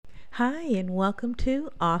Hi, and welcome to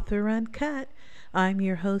Author Uncut. I'm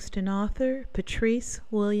your host and author, Patrice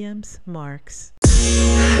Williams Marks.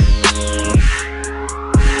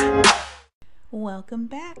 Welcome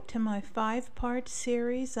back to my 5-part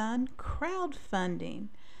series on crowdfunding.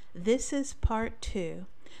 This is part 2.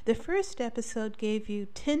 The first episode gave you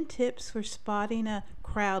 10 tips for spotting a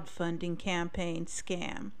crowdfunding campaign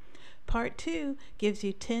scam. Part 2 gives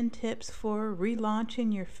you 10 tips for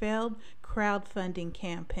relaunching your failed crowdfunding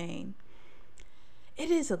campaign. It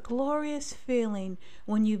is a glorious feeling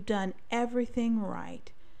when you've done everything right.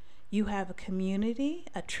 You have a community,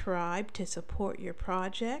 a tribe to support your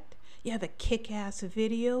project. You have a kick-ass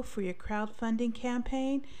video for your crowdfunding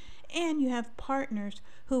campaign, and you have partners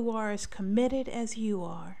who are as committed as you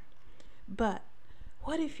are. But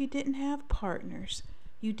what if you didn't have partners?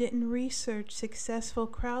 You didn't research successful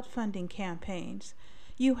crowdfunding campaigns.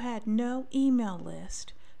 You had no email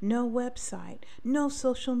list, no website, no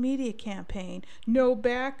social media campaign, no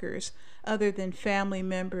backers other than family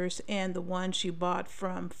members and the ones you bought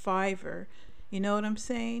from Fiverr. You know what I'm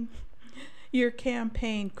saying? Your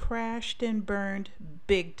campaign crashed and burned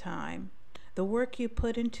big time. The work you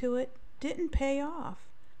put into it didn't pay off.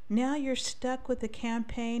 Now you're stuck with a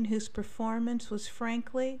campaign whose performance was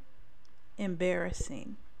frankly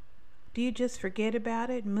embarrassing. Do you just forget about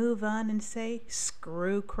it, move on, and say,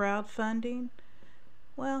 screw crowdfunding?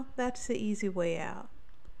 Well, that's the easy way out.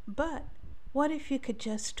 But what if you could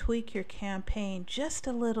just tweak your campaign just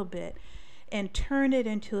a little bit and turn it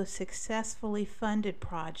into a successfully funded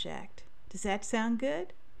project? Does that sound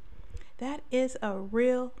good? That is a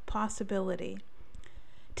real possibility.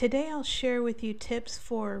 Today I'll share with you tips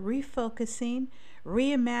for refocusing,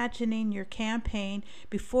 reimagining your campaign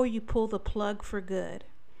before you pull the plug for good.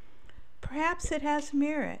 Perhaps it has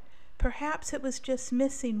merit. Perhaps it was just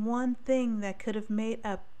missing one thing that could have made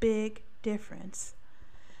a big difference.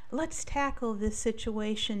 Let's tackle this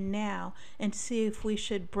situation now and see if we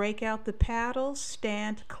should break out the paddles,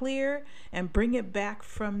 stand clear, and bring it back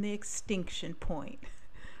from the extinction point.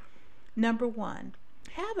 Number 1,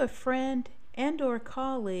 have a friend and or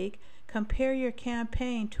colleague compare your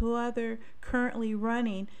campaign to other currently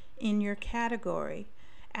running in your category.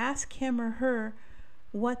 Ask him or her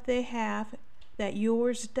what they have that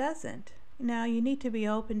yours doesn't. Now, you need to be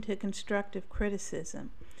open to constructive criticism.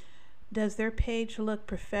 Does their page look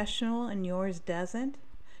professional and yours doesn't?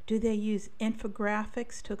 Do they use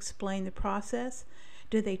infographics to explain the process?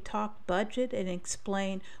 Do they talk budget and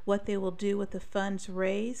explain what they will do with the funds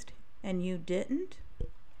raised and you didn't?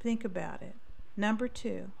 Think about it. Number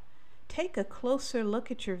 2, take a closer look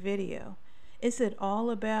at your video. Is it all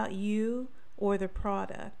about you or the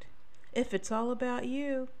product? If it's all about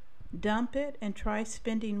you, dump it and try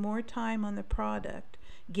spending more time on the product,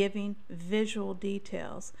 giving visual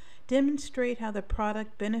details. Demonstrate how the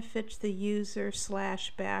product benefits the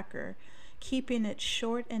user/backer, keeping it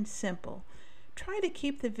short and simple. Try to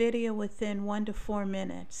keep the video within 1 to 4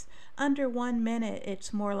 minutes. Under 1 minute,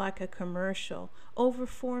 it's more like a commercial. Over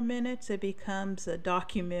 4 minutes, it becomes a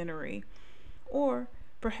documentary. Or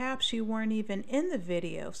perhaps you weren't even in the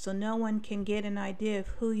video, so no one can get an idea of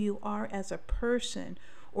who you are as a person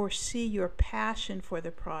or see your passion for the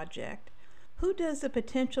project. Who does the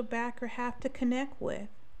potential backer have to connect with?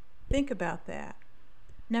 Think about that.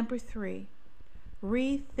 Number 3,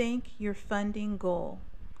 rethink your funding goal.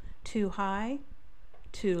 Too high?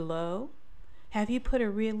 Too low? Have you put a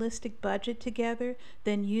realistic budget together,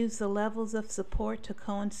 then use the levels of support to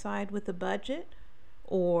coincide with the budget?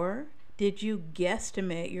 Or did you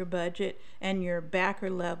guesstimate your budget and your backer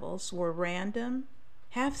levels were random?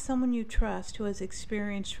 Have someone you trust who has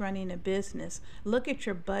experience running a business look at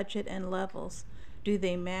your budget and levels. Do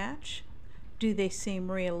they match? Do they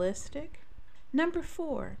seem realistic? Number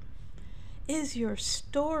 4, is your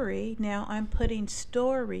story, now I'm putting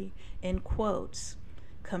story in quotes,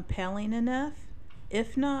 compelling enough?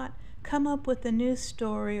 If not, come up with a new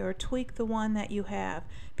story or tweak the one that you have.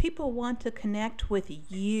 People want to connect with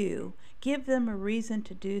you. Give them a reason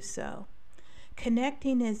to do so.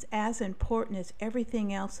 Connecting is as important as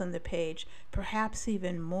everything else on the page, perhaps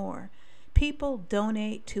even more. People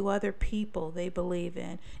donate to other people they believe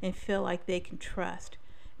in and feel like they can trust.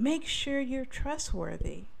 Make sure you're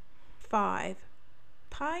trustworthy. 5,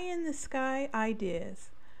 pie in the sky ideas.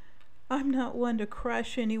 I'm not one to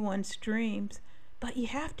crush anyone's dreams, but you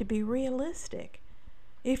have to be realistic.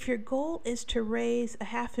 If your goal is to raise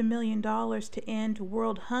 $500,000 to end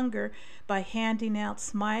world hunger by handing out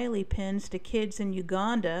smiley pins to kids in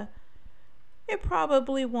Uganda, it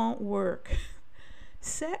probably won't work.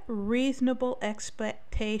 Set reasonable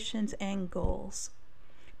expectations and goals.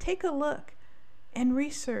 Take a look. and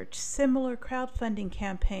research similar crowdfunding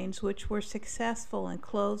campaigns which were successful and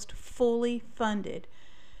closed fully funded.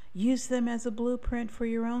 Use them as a blueprint for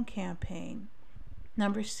your own campaign.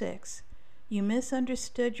 Number 6, you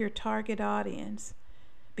misunderstood your target audience.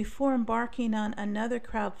 Before embarking on another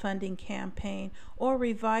crowdfunding campaign or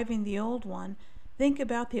reviving the old one, think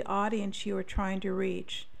about the audience you are trying to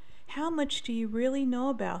reach. How much do you really know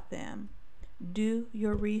about them? Do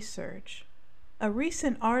your research. A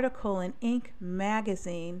recent article in Inc.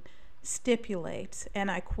 magazine stipulates, and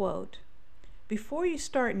I quote, "Before you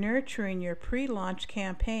start nurturing your pre-launch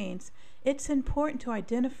campaigns, it's important to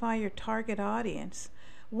identify your target audience.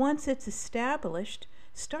 Once it's established,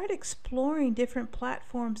 start exploring different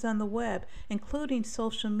platforms on the web, including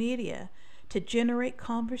social media, to generate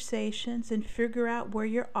conversations and figure out where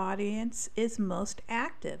your audience is most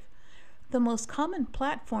active. The most common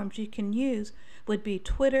platforms you can use would be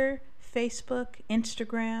Twitter, Facebook,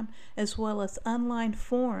 Instagram, as well as online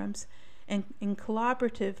forums and in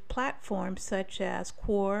collaborative platforms such as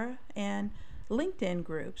Quora and LinkedIn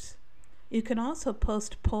groups. You can also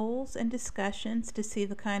post polls and discussions to see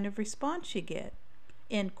the kind of response you get."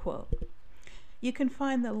 End quote. You can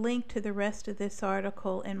find the link to the rest of this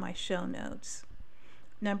article in my show notes.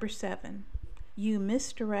 Number 7, you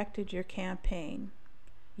misdirected your campaign.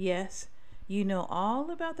 Yes, you know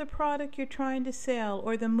all about the product you're trying to sell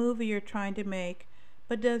or the movie you're trying to make,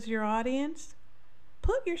 but does your audience?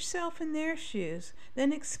 Put yourself in their shoes,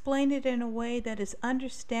 then explain it in a way that is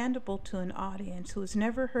understandable to an audience who has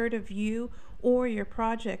never heard of you or your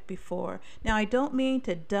project before. Now, I don't mean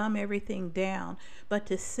to dumb everything down, but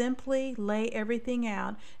to simply lay everything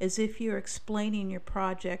out as if you're explaining your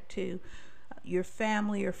project to your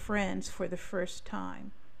family or friends for the first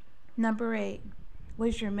time. Number 8,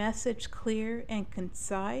 was your message clear and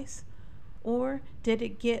concise, or did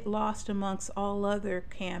it get lost amongst all other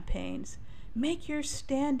campaigns? Make yours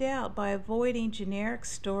stand out by avoiding generic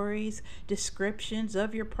stories, descriptions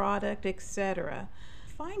of your product, etc.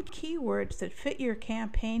 Find keywords that fit your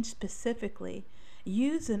campaign specifically.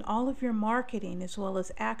 Use in all of your marketing as well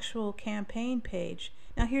as actual campaign page.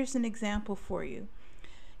 Now here's an example for you.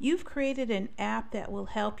 You've created an app that will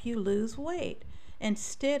help you lose weight.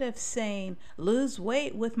 Instead of saying, "Lose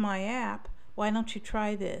weight with my app," why don't you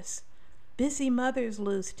try this? "Busy mothers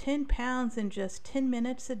lose 10 pounds in just 10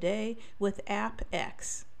 minutes a day with app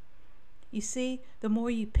X." You see, the more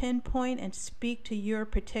you pinpoint and speak to your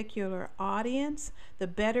particular audience, the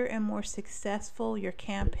better and more successful your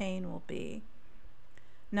campaign will be.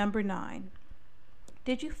 Number 9,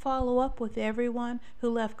 did you follow up with everyone who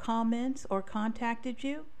left comments or contacted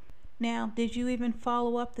you? Now, did you even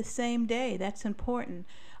follow up the same day? That's important.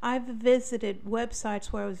 I've visited websites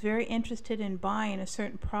where I was very interested in buying a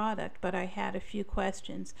certain product, but I had a few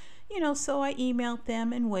questions. So I emailed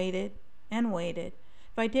them and waited and waited.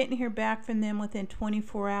 If I didn't hear back from them within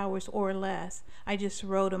 24 hours or less, I just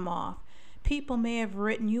wrote them off. People may have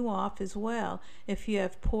written you off as well if you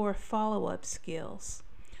have poor follow-up skills.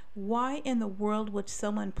 Why in the world would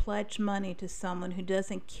someone pledge money to someone who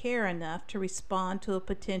doesn't care enough to respond to a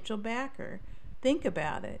potential backer? Think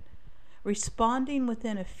about it. Responding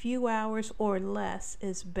within a few hours or less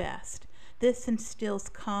is best. This instills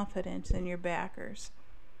confidence in your backers.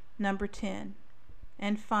 Number 10,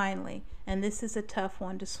 and finally, and this is a tough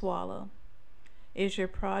one to swallow, is your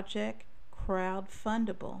project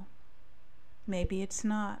crowdfundable? Maybe it's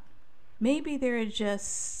not. Maybe there are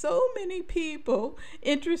just so many people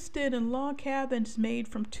interested in log cabins made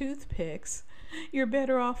from toothpicks. You're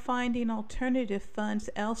better off finding alternative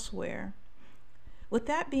funds elsewhere. With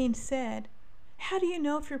that being said, how do you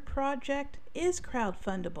know if your project is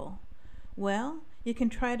crowdfundable? Well, you can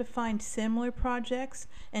try to find similar projects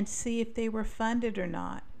and see if they were funded or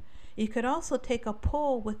not. You could also take a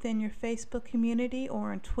poll within your Facebook community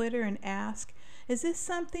or on Twitter and ask, is this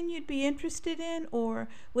something you'd be interested in, or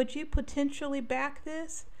would you potentially back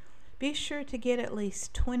this? Be sure to get at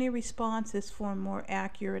least 20 responses for a more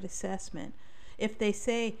accurate assessment. If they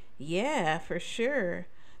say, "Yeah, for sure,"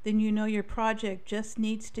 then you know your project just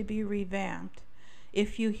needs to be revamped.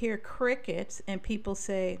 If you hear crickets and people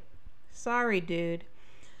say, "Sorry, dude,"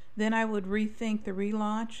 then I would rethink the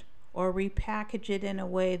relaunch or repackage it in a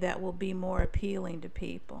way that will be more appealing to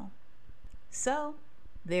people. So,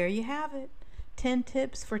 there you have it. 10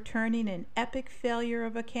 tips for turning an epic failure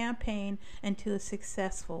of a campaign into a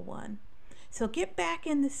successful one. So get back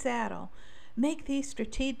in the saddle, make these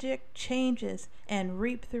strategic changes, and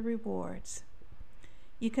reap the rewards.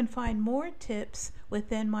 You can find more tips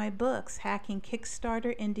within my books, Hacking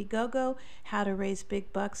Kickstarter, Indiegogo, How to Raise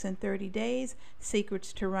Big Bucks in 30 Days,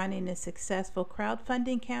 Secrets to Running a Successful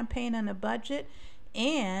Crowdfunding Campaign on a Budget,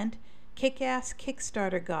 and Kick-ass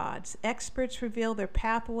Kickstarter gods. Experts reveal their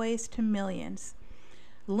pathways to millions.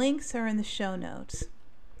 Links are in the show notes.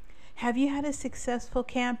 Have you had a successful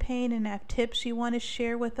campaign and have tips you want to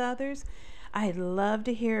share with others? I'd love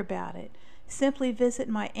to hear about it. Simply visit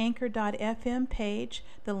my anchor.fm page,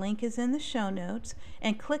 the link is in the show notes,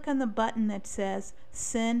 and click on the button that says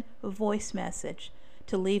Send a Voice Message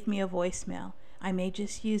to leave me a voicemail. I may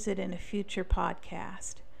just use it in a future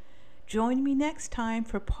podcast. Join me next time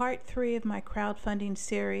for part 3 of my crowdfunding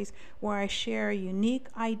series, where I share a unique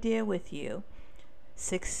idea with you.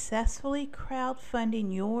 Successfully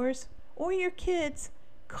crowdfunding yours or your kids'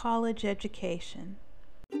 college education.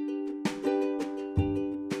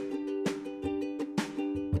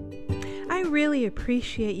 I really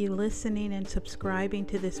appreciate you listening and subscribing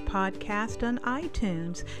to this podcast on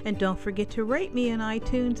iTunes, and don't forget to rate me on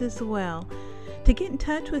iTunes as well. To get in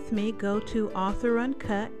touch with me, go to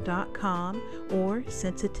authoruncut.com or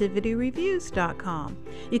sensitivityreviews.com.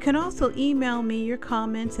 You can also email me your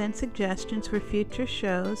comments and suggestions for future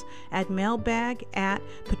shows at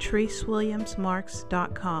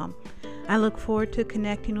mailbag@patricewilliamsmarks.com. I look forward to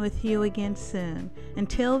connecting with you again soon.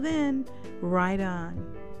 Until then, write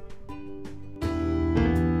on.